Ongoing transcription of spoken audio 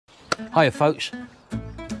Hiya folks,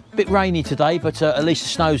 bit rainy today, but at least the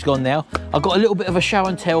snow's gone now. I've got a little bit of a show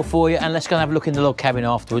and tell for you, and let's go and have a look in the log cabin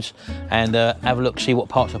afterwards and have a look, see what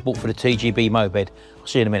parts I've bought for the TGB moped. I'll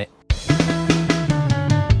see you in a minute.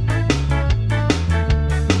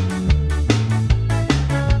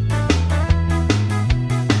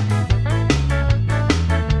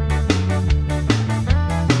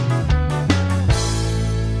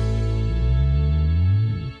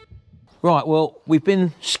 Right, well, we've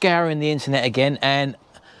been scouring the internet again, and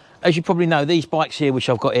as you probably know, these bikes here, which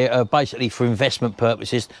I've got here, are basically for investment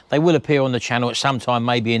purposes. They will appear on the channel at some time,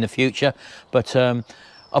 maybe in the future, but I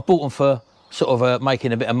bought them for sort of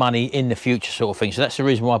making a bit of money in the future sort of thing. So that's the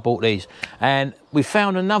reason why I bought these. And we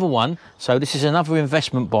found another one. So this is another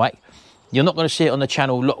investment bike. You're not going to see it on the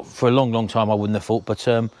channel for a long, long time, I wouldn't have thought, but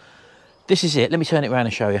this is it. Let me turn it around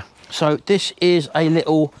and show you. So this is a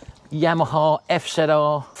little Yamaha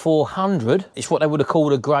FZR 400. It's what they would have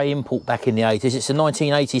called a grey import back in the 80s. It's a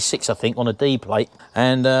 1986, I think, on a D plate.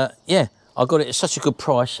 And yeah, I got it at such a good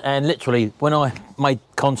price. And literally, when I made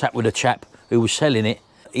contact with a chap who was selling it,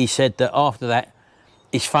 he said that after that,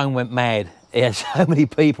 his phone went mad. He had so many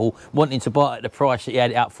people wanting to buy it at the price that he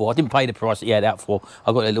had it up for. I didn't pay the price that he had it up for.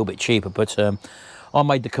 I got it a little bit cheaper, but I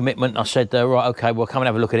made the commitment. I said, right, okay, we'll come and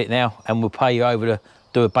have a look at it now, and we'll pay you over to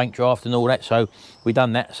do a bank draft and all that. So we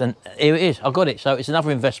done that, and here it is. I got it. So it's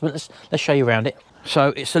another investment. Let's show you around it. So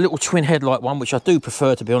it's a little twin headlight one, which I do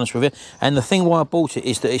prefer, to be honest with you. And the thing why I bought it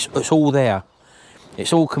is that it's all there.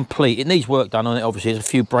 It's all complete. It needs work done on it, obviously. There's a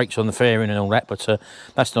few brakes on the fairing and all that, but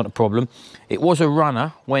that's not a problem. It was a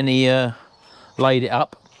runner when he laid it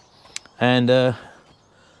up, and I've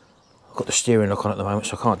got the steering lock on at the moment,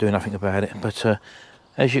 so I can't do nothing about it. But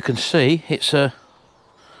as you can see, it's a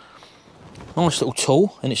nice little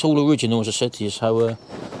tool, and it's all original, as I said to you, so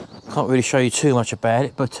can't really show you too much about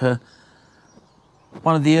it, but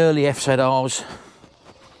one of the early FZRs,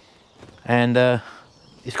 and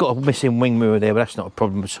it's got a missing wing mirror there, but that's not a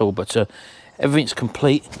problem at all. But everything's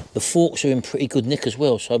complete. The forks are in pretty good nick as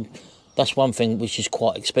well, so that's one thing which is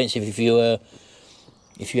quite expensive if you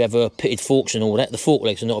have pitted forks and all that. The fork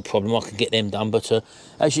legs are not a problem, I can get them done, but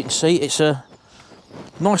as you can see, it's a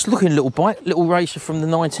nice looking little bike, little racer from the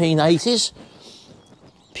 1980s,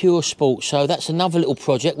 pure sport. So that's another little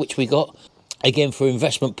project which we got, again for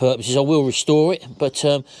investment purposes. I will restore it, but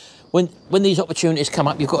when these opportunities come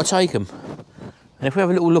up, you've got to take them. And if we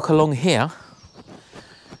have a little look along here,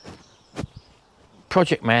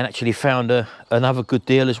 Project Man actually found another good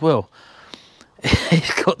deal as well.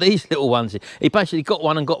 He's got these little ones. He basically got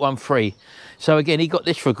one and got one free. So again, he got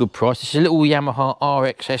this for a good price. It's a little Yamaha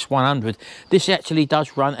RXS 100. This actually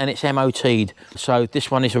does run, and it's MOT'd. So this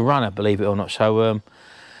one is a runner, believe it or not. So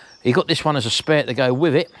he got this one as a spare to go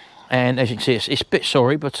with it. And as you can see, it's a bit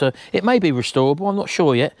sorry, but it may be restorable. I'm not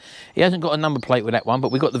sure yet. He hasn't got a number plate with that one,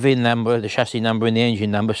 but we got the VIN number, the chassis number, and the engine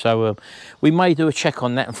number. So we may do a check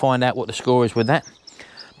on that and find out what the score is with that.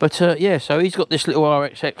 But yeah, so he's got this little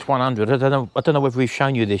RXX 100. I don't know whether we've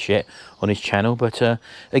shown you this yet on his channel, but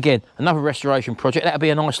again, another restoration project. That'll be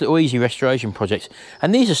a nice little easy restoration project.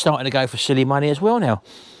 And these are starting to go for silly money as well now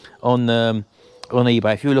on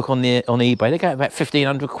eBay. If you look on eBay, they go about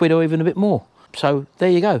 1,500 quid or even a bit more. So there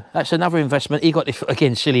you go. That's another investment. He got this for,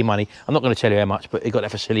 again, silly money. I'm not going to tell you how much, but he got that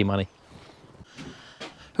for silly money.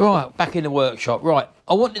 Right, back in the workshop. Right,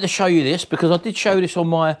 I wanted to show you this because I did show this on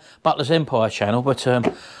my Butler's Empire channel, but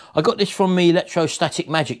I got this from me Electrostatic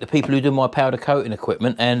Magic, the people who do my powder coating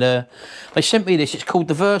equipment, and they sent me this. It's called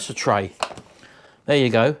the Versa Tray. There you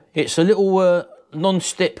go. It's a little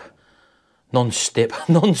non-slip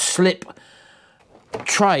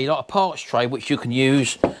tray, like a parts tray, which you can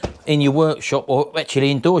use in your workshop, or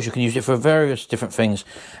actually indoors. You can use it for various different things.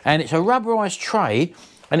 And it's a rubberized tray,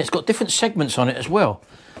 and it's got different segments on it as well.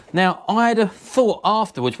 Now, I had a thought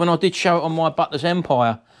afterwards, when I did show it on my Butler's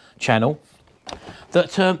Empire channel,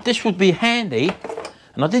 that this would be handy,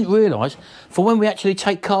 and I didn't realise, for when we actually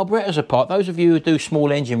take carburetors apart. Those of you who do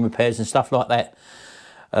small engine repairs and stuff like that,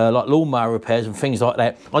 like lawnmower repairs and things like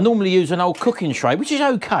that, I normally use an old cooking tray, which is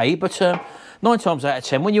okay, but 9 times out of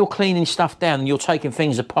 10, when you're cleaning stuff down and you're taking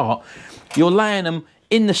things apart, you're laying them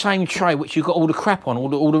in the same tray which you've got all the crap on,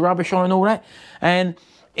 all the rubbish on and all that, and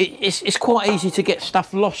it's quite easy to get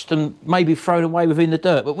stuff lost and maybe thrown away within the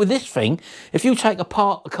dirt. But with this thing, if you take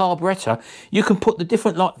apart a carburettor, you can put the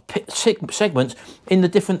different segments in the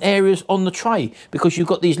different areas on the tray, because you've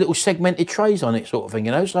got these little segmented trays on it, sort of thing,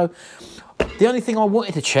 you know. So the only thing I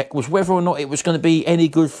wanted to check was whether or not it was going to be any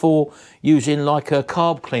good for using like a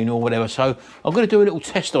carb cleaner or whatever. So I'm going to do a little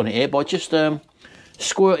test on it here by just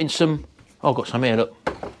squirting some, oh, I've got some here, look,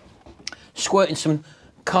 squirting some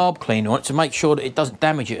carb cleaner on it to make sure that it doesn't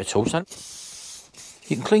damage it at all. So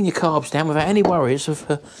you can clean your carbs down without any worries of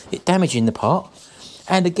it damaging the part.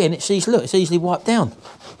 And again, it's easy, look, it's easily wiped down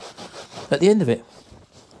at the end of it.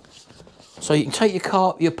 So you can take your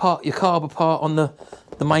carb apart on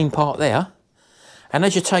the main part there, and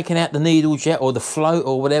as you're taking out the needle jet or the float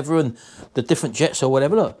or whatever, and the different jets or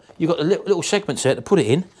whatever, look, you've got the little segments there to put it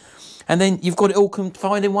in, and then you've got it all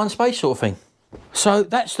confined in one space sort of thing. So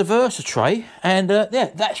that's the Versa tray, and yeah,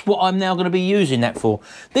 that's what I'm now going to be using that for.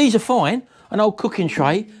 These are fine, an old cooking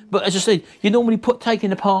tray, but as I said, you normally taking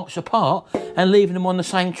the parts apart and leaving them on the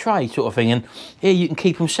same tray sort of thing, and here you can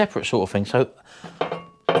keep them separate sort of thing. So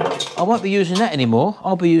I won't be using that anymore.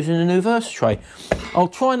 I'll be using the new Versa tray. I'll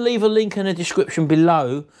try and leave a link in the description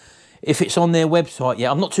below if it's on their website yet.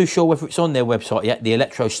 I'm not too sure whether it's on their website yet, the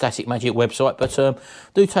Electrostatic Magic website, but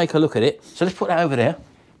do take a look at it. So let's put that over there.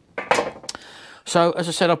 So as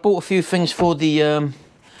I said, I bought a few things for the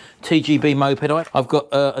TGB moped. I've got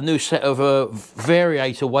a new set of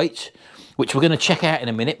variator weights, which we're going to check out in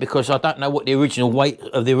a minute, because I don't know what the original weight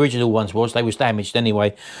of the original ones was. They was damaged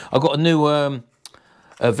anyway. I've got a new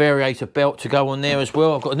a variator belt to go on there as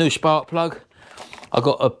well. I've got a new spark plug. I've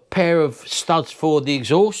got a pair of studs for the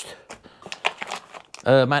exhaust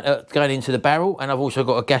going into the barrel, and I've also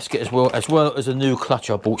got a gasket as well as a new clutch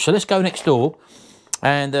I bought. So let's go next door,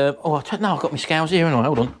 and oh, I don't know, I've got my scales here, haven't I?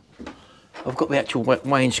 Hold on, I've got the actual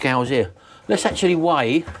weighing scales here. Let's actually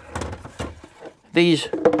weigh these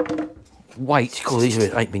weights. God, these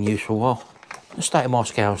ain't been used for a while. Let's start my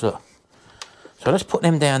scales, look. So let's put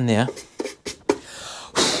them down there.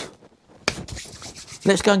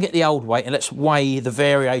 Let's go and get the old weight, and let's weigh the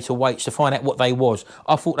variator weights to find out what they was.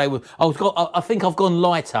 I thought they were, I think I've gone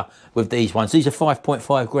lighter with these ones. These are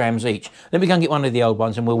 5.5 grams each. Let me go and get one of the old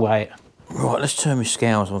ones and we'll weigh it. Right, let's turn my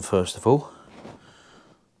scales on first of all.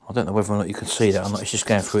 I don't know whether or not you can see that or not. It's just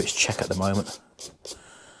going through its check at the moment.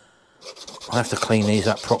 I'll have to clean these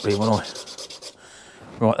up properly, won't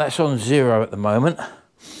I? Right, that's on 0 at the moment.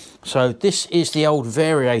 So this is the old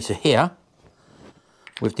variator here,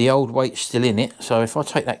 with the old weight still in it. So if I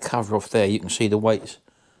take that cover off there, you can see the weights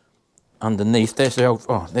underneath. There's the old,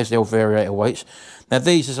 oh, there's the old variator weights. Now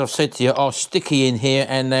these, as I've said to you, are sticky in here,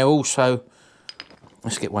 and they're also,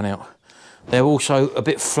 let's get one out. They're also a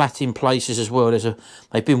bit flat in places as well.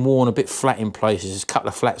 They've been worn a bit flat in places. There's a couple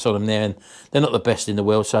of flats on them there, and they're not the best in the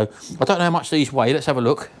world. So I don't know how much these weigh. Let's have a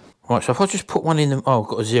look. Right, so if I just put one in them, oh, I've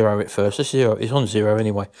got to 0 it first. Let's 0, it's on 0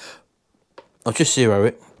 anyway. I'll just 0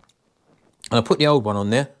 it. And I put the old one on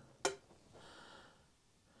there.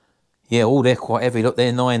 Yeah, oh, they're quite heavy. Look,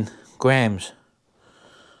 they're 9 grams.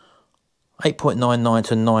 8.99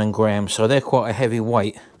 to 9 grams. So they're quite a heavy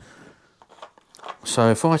weight.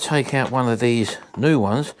 So if I take out one of these new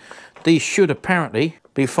ones, these should apparently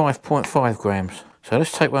be 5.5 grams. So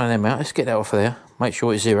let's take one of them out. Let's get that off of there. Make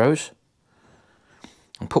sure it's zeros.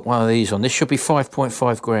 And put one of these on. This should be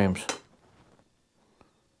 5.5 grams.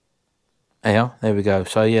 There we go.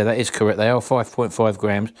 So yeah, that is correct. They are 5.5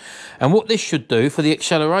 grams. And what this should do for the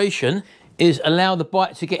acceleration is allow the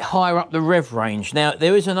bike to get higher up the rev range. Now,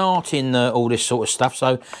 there is an art in all this sort of stuff,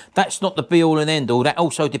 so that's not the be-all and end-all. That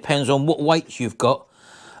also depends on what weights you've got.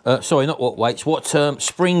 Sorry, not what weights, what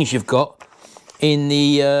springs you've got in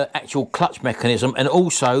the actual clutch mechanism, and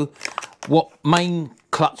also what main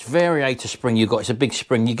clutch variator spring you've got. It's a big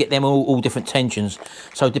spring. You get them all different tensions.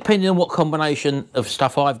 So depending on what combination of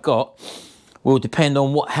stuff I've got, will depend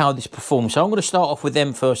on how this performs. So I'm going to start off with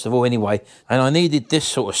them first of all anyway. And I needed this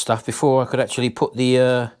sort of stuff before I could actually put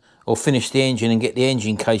the, or finish the engine and get the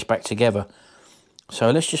engine case back together.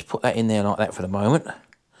 So let's just put that in there like that for the moment.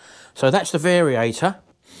 So that's the variator.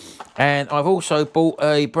 And I've also bought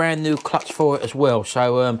a brand new clutch for it as well.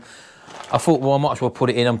 So I thought, well, I might as well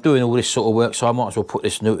put it in. I'm doing all this sort of work, so I might as well put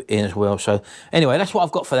this new in as well. So anyway, that's what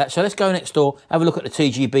I've got for that. So let's go next door, have a look at the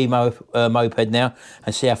TGB moped now,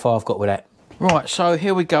 and see how far I've got with that. Right, so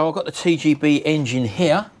here we go. I've got the TGB engine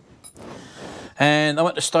here, and I'm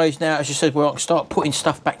at the stage now, as you said, where I can start putting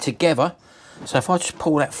stuff back together. So if I just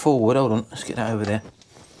pull that forward, hold on, let's get that over there.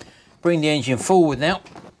 Bring the engine forward now.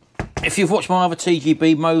 If you've watched my other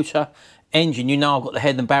TGB motor engine, you know I've got the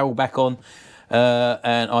head and barrel back on,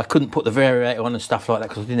 and I couldn't put the variator on and stuff like that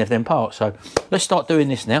because I didn't have them parts. So let's start doing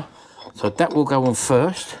this now. So that will go on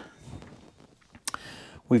first.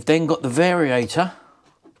 We've then got the variator,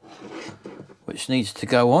 which needs to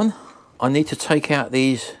go on. I need to take out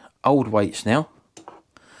these old weights now,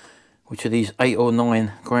 which are these 8 or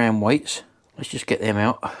 9 gram weights. Let's just get them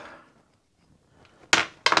out.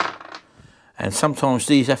 And sometimes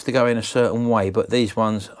these have to go in a certain way, but these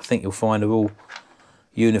ones I think you'll find are all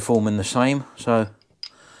uniform and the same. So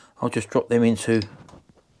I'll just drop them into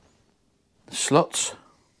slots.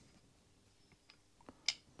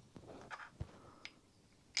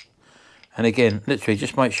 And again, literally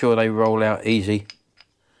just make sure they roll out easy,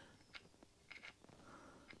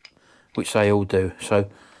 which they all do. So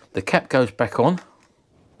the cap goes back on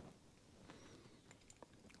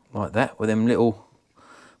like that with them little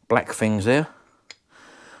black things there.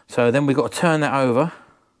 So then we've got to turn that over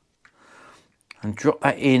and drop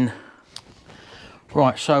that in.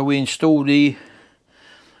 Right, so we install the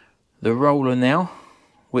roller now,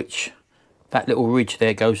 which that little ridge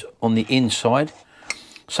there goes on the inside.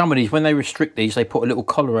 Some of these, when they restrict these, they put a little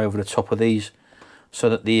collar over the top of these so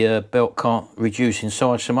that the belt can't reduce in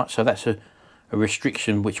size so much. So that's a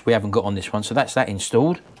restriction which we haven't got on this one. So that's that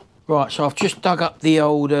installed. Right, so I've just dug up the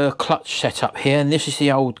old clutch setup here, and this is the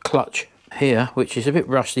old clutch here, which is a bit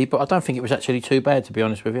rusty, but I don't think it was actually too bad, to be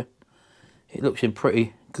honest with you. It looks in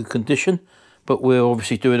pretty good condition, but we're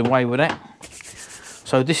obviously doing away with that.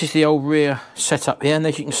 So this is the old rear setup here, and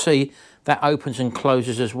as you can see, that opens and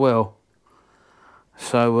closes as well.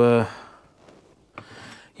 So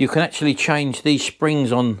you can actually change these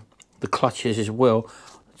springs on the clutches as well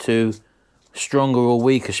to stronger or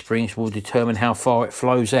weaker springs, will determine how far it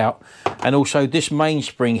flows out. And also this main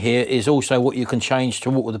spring here is also what you can change to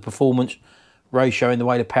what with the performance ratio and the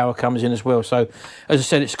way the power comes in as well. So as I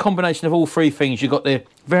said, it's a combination of all three things. You've got the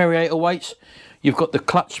variator weights, you've got the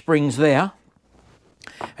clutch springs there,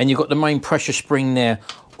 and you've got the main pressure spring there.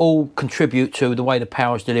 All contribute to the way the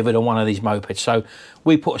power is delivered on one of these mopeds. So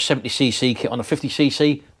we put a 70cc kit on a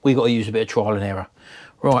 50cc, we've got to use a bit of trial and error.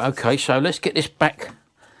 Right, okay, so let's get this back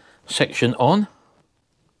section on.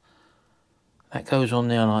 That goes on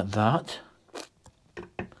there like that.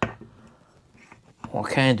 What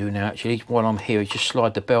I can do now actually while I'm here is just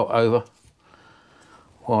slide the belt over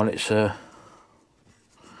while it's in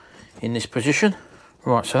this position.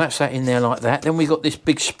 Right, so that's that in there like that. Then we got this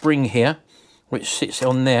big spring here which sits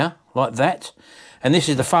on there like that, and this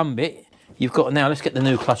is the fun bit. You've got now, let's get the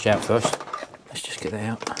new clutch out first. Let's just get that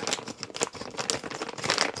out.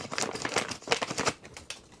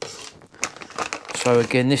 So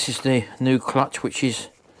again, this is the new clutch, which is,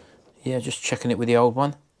 yeah, just checking it with the old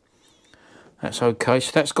one. That's okay.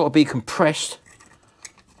 So that's got to be compressed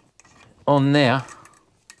on there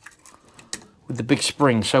with the big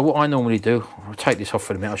spring. So what I normally do, I'll take this off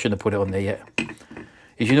for a minute, I shouldn't have put it on there yet,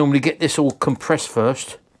 is you normally get this all compressed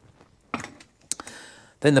first,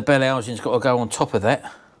 then the bell housing's got to go on top of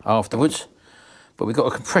that afterwards, but we've got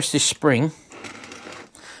to compress this spring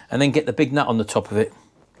and then get the big nut on the top of it.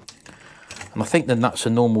 And I think the nut's a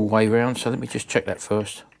normal way round, so let me just check that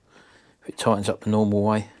first, if it tightens up the normal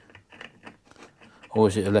way, or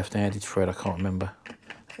is it a left-handed thread? I can't remember.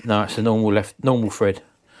 No, it's a normal thread.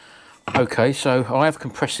 Okay, so I have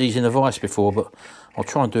compressed these in a vise before, but I'll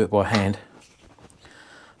try and do it by hand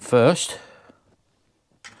first.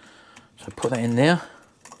 So put that in there.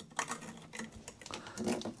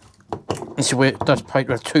 This is where it does pay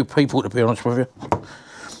to have two people, to be honest with you.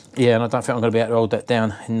 Yeah, and I don't think I'm going to be able to hold that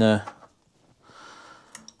down in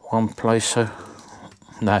one place, so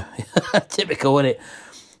no. Typical, isn't it?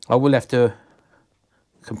 I will have to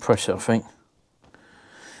compress it, I think.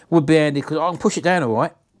 Would be handy because I can push it down all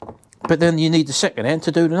right, but then you need the second hand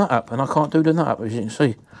to do the nut up, and I can't do the nut up, as you can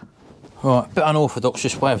see. Right, a bit unorthodox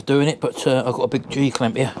this way of doing it, but I've got a big G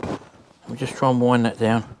clamp here. Let me just try and wind that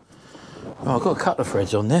down. Oh, I've got a couple of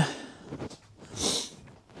threads on there,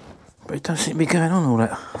 but it doesn't seem to be going on all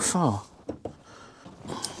that far.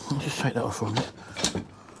 I'll just take that off for a minute,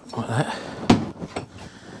 like that.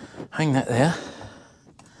 Hang that there.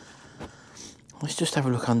 Let's just have a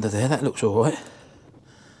look under there. That looks all right.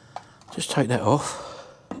 Just take that off.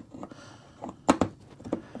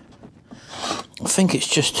 I think it's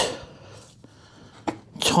just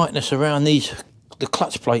tightness around the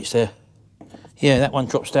clutch plates there. Yeah, that one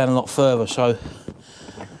drops down a lot further, so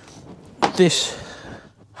this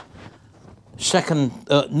second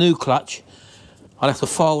new clutch, I'll have to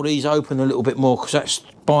file these open a little bit more because that's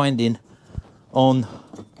binding on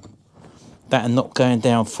that and not going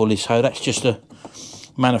down fully, so that's just a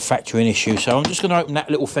manufacturing issue. So I'm just going to open that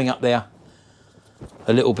little thing up there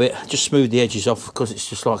a little bit, just smooth the edges off because it's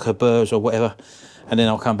just like a burrs or whatever, and then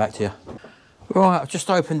I'll come back to you. Right, I've just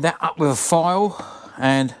opened that up with a file,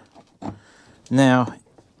 and now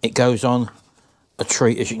it goes on a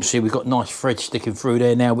treat. As you can see, we've got nice threads sticking through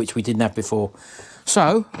there now, which we didn't have before.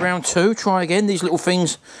 So round two, try again. These little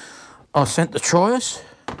things are sent to try us.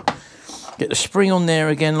 Get the spring on there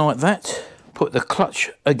again like that. Put the clutch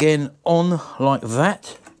again on like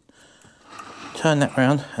that. Turn that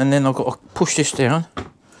round, and then I've got to push this down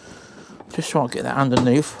just so I get that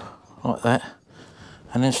underneath like that,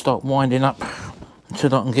 and then start winding up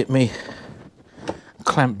until I can get me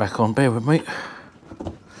clamp back on, bear with me.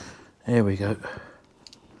 There we go.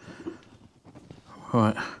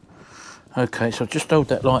 Right, okay, so just hold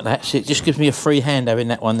that like that. See, it just gives me a free hand having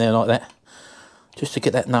that one there like that, just to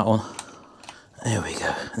get that nut on. There we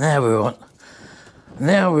go. Now we're on.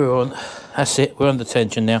 Now we're on. That's it, we're under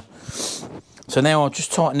tension now. So now I'll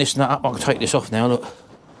just tighten this nut up. I can take this off now, look.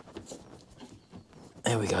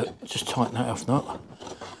 There we go, just tighten that off nut.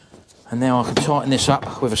 And now I can tighten this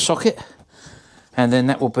up with a socket, and then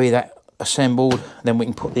that will be that assembled. Then we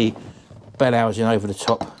can put the bell housing over the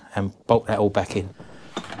top and bolt that all back in.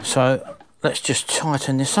 So let's just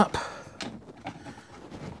tighten this up.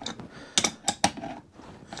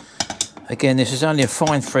 Again, this is only a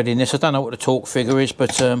fine thread in this. I don't know what the torque figure is,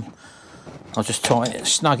 but I'll just tighten it,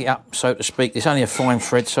 snug it up, so to speak. It's only a fine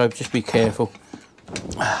thread, so just be careful.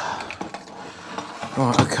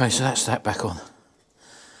 Right, okay, so that's that back on.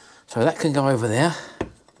 So that can go over there.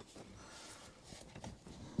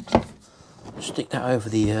 Stick that over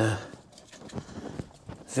the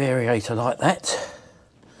variator like that.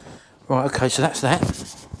 Right, okay, so that's that.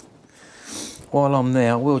 While I'm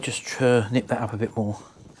there, we'll just nip that up a bit more.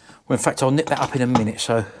 Well, in fact, I'll nip that up in a minute,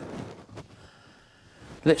 so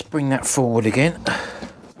let's bring that forward again.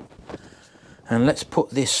 And let's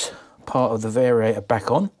put this part of the variator back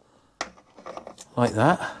on, like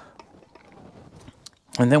that.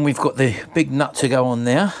 And then we've got the big nut to go on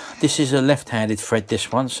there. This is a left-handed thread,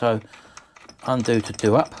 this one, so undo to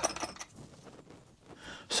do up.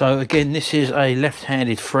 So again, this is a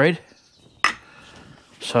left-handed thread,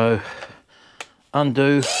 so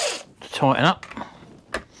undo to tighten up.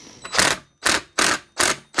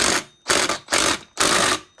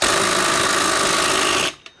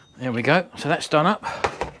 There we go, so that's done up.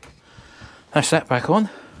 That's that back on.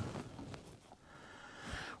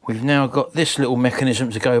 We've now got this little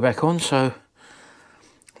mechanism to go back on, so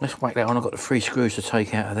let's whack that on. I've got the 3 screws to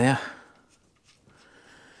take out of there.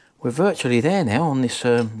 We're virtually there now on this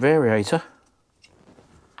variator.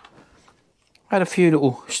 Had a few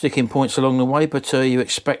little sticking points along the way, but you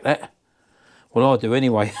expect that. Well, I do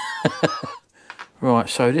anyway. Right,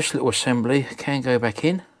 so this little assembly can go back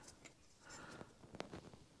in.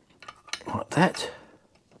 Like that.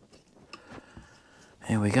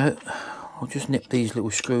 There we go. I'll just nip these little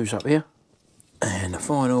screws up here. And the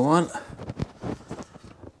final one.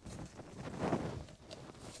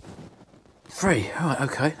 3. Right,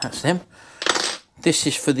 okay, that's them. This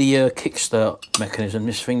is for the kickstart mechanism.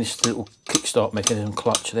 This little kickstart mechanism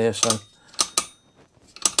clutch there, so.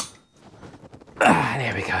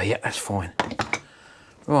 There we go, yeah, that's fine.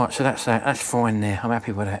 Right, so that's that. That's fine there. I'm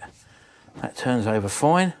happy with that. That turns over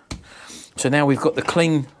fine. So now we've got the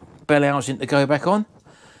clean bell housing to go back on,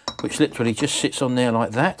 which literally just sits on there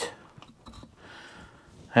like that.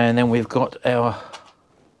 And then we've got our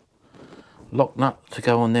lock nut to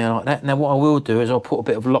go on there like that. Now what I will do is I'll put a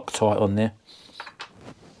bit of Loctite on there.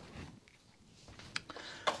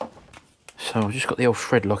 So I've just got the old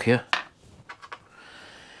thread lock here.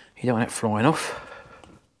 You don't want that flying off.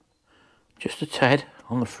 Just a tad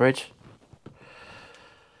on the threads.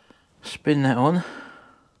 Spin that on.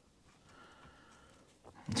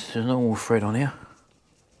 This is a normal thread on here.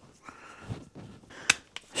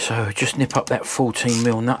 So just nip up that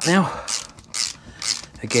 14mm nut now.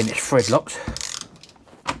 Again, it's thread locked.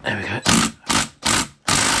 There we go.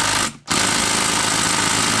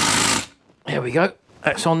 There we go.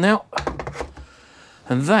 That's on now.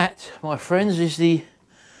 And that, my friends, is the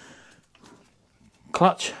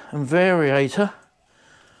clutch and variator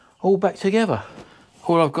all back together.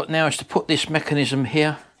 All I've got now is to put this mechanism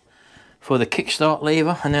here for the kickstart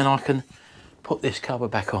lever, and then I can put this cover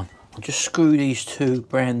back on. I'll just screw these 2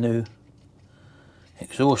 brand new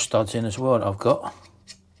exhaust studs in as well that I've got.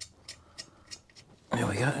 There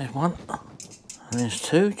we go, there's 1. And there's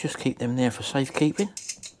 2, just keep them there for safekeeping.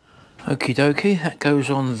 Okie dokie, that goes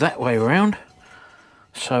on that way around.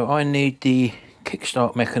 So I need the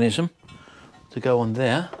kickstart mechanism to go on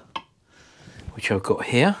there, which I've got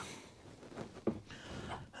here.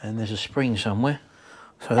 And there's a spring somewhere.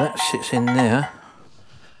 So that sits in there.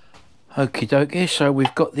 Okie dokie, so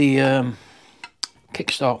we've got the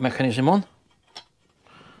kickstart mechanism on.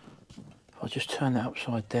 I'll just turn that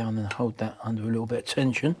upside down and hold that under a little bit of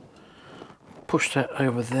tension. Push that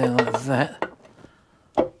over there like that.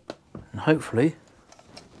 And hopefully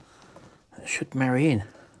that should marry in.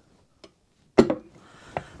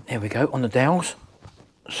 There we go, on the dowels.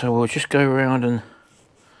 So we'll just go around and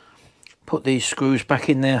put these screws back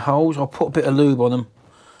in their holes. I'll put a bit of lube on them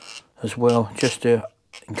as well, just in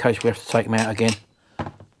case we have to take them out again.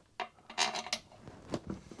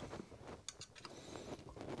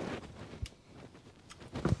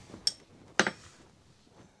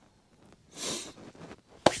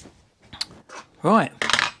 Right,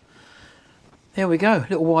 there we go,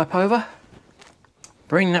 little wipe over.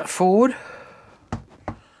 Bring that forward.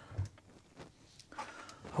 I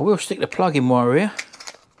will stick the plug-in wire here.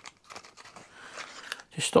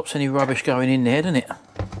 Just stops any rubbish going in there, doesn't it?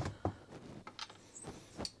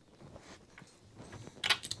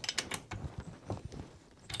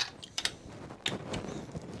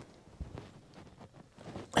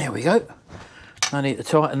 There we go. No need to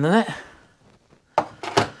tighten that.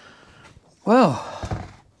 Well,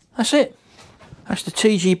 that's it. That's the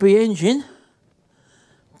TGB engine,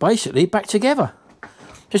 basically back together.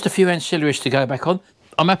 Just a few ancillaries to go back on.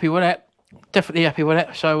 I'm happy with that. Definitely happy with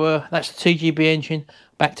that. So that's the TGB engine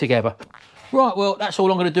back together. Right, well, that's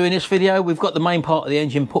all I'm going to do in this video. We've got the main part of the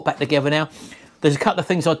engine put back together now. There's a couple of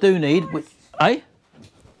things I do need. Which, eh?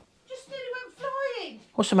 Just nearly went flying.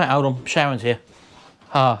 What's the matter? Hold on, Sharon's here.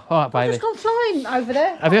 Ah, all right, baby. I've just gone flying over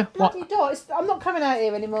there. Have you? Bloody dot. I'm not coming out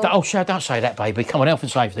here anymore. Oh, Sharon, don't say that, baby. Come on, health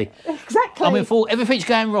and safety. Exactly. I'm in full. Everything's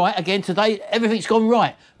going right again today. Everything's gone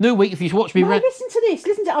right. New week, if you watch me... No, listen to this.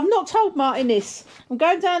 Listen to... I've not told Martin this. I'm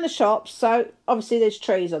going down the shops, so obviously there's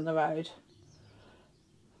trees on the road.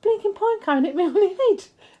 Blinking pine cone hit me on the head.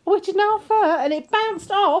 Which is now fur, and it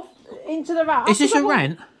bounced off into the road. Is this a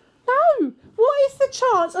rant? No. What is the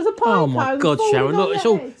chance of a pine cone? Oh my God, Sharon! Look,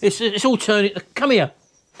 it's all turning. Come here,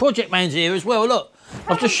 Project Man's here as well. Look,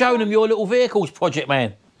 I've just shown him your little vehicles, Project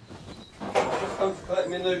Man. Just come to collect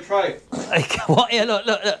me a new tray. What? Here, look.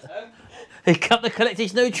 He come to collect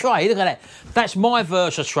his new tray. Look at that. That's my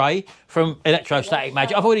Versa tray from Electrostatic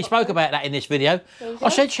Magic. I've already spoke about that in this video. I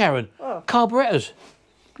said, Sharon, carburettors.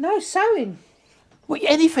 No, sewing. Well,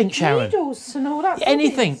 anything, Sharon. Needles and all that.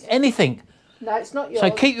 Anything. No, it's not yours.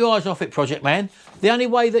 So keep your eyes off it, Project Man. The only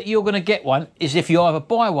way that you're going to get one is if you either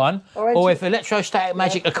buy one or if Electrostatic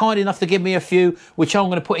Magic are kind enough to give me a few, which I'm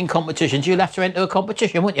going to put in competitions. You'll have to enter a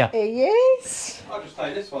competition, won't you? Yes. I'll just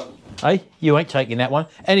take this one. Hey, you ain't taking that one.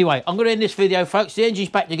 Anyway, I'm going to end this video, folks. The engine's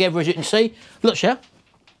back together, as you can see. Look, Shell.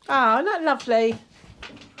 Oh, isn't that lovely?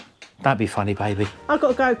 Don't be funny, baby. I've got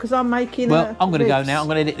to go because I'm making... Well, I'm going to go now. I'm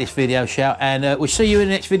going to edit this video, Shell, and we'll see you in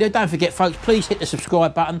the next video. Don't forget, folks, please hit the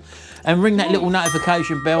subscribe button and ring that little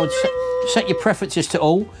notification bell and set your preferences to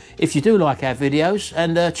all if you do like our videos,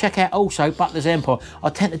 and check out also Butler's Empire. I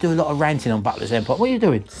tend to do a lot of ranting on Butler's Empire. What are you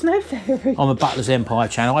doing? Snow Fairy. On the Butler's Empire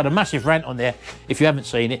channel. I had a massive rant on there if you haven't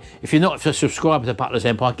seen it. If you're not a subscriber to Butler's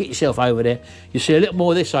Empire, get yourself over there. You see a little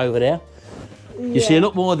more of this over there. You see a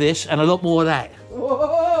lot more of this and a lot more of that.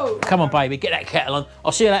 Whoa. Come on, baby, get that kettle on.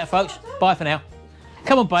 I'll see you later, folks. Bye for now.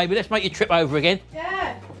 Come on, baby, let's make your trip over again.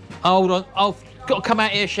 Yeah. Hold on, I've got to come out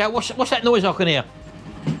here, Sharon. What's that noise I can hear?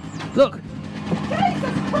 Look.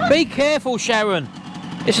 Be careful, Sharon.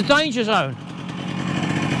 It's a danger zone.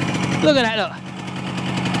 Look at that, look.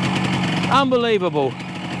 Unbelievable.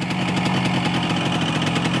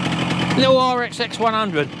 Little RXX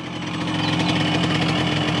 100.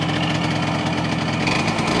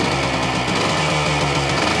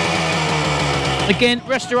 Again,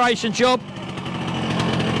 restoration job.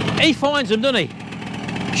 He finds them, doesn't he?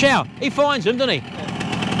 Shao, he finds them, doesn't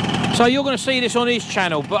he? So you're going to see this on his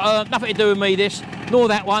channel, but nothing to do with me, this, nor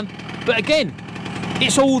that one. But again,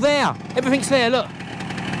 it's all there. Everything's there, look.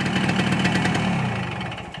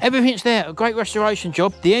 Everything's there. A great restoration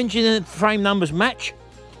job. The engine and frame numbers match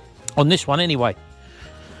on this one anyway.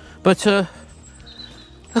 But look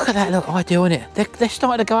at that, look, ideal, isn't it? They're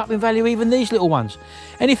starting to go up in value, even these little ones.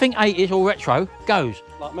 Anything 80s or retro goes.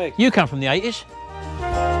 Like me. You come from the 80s.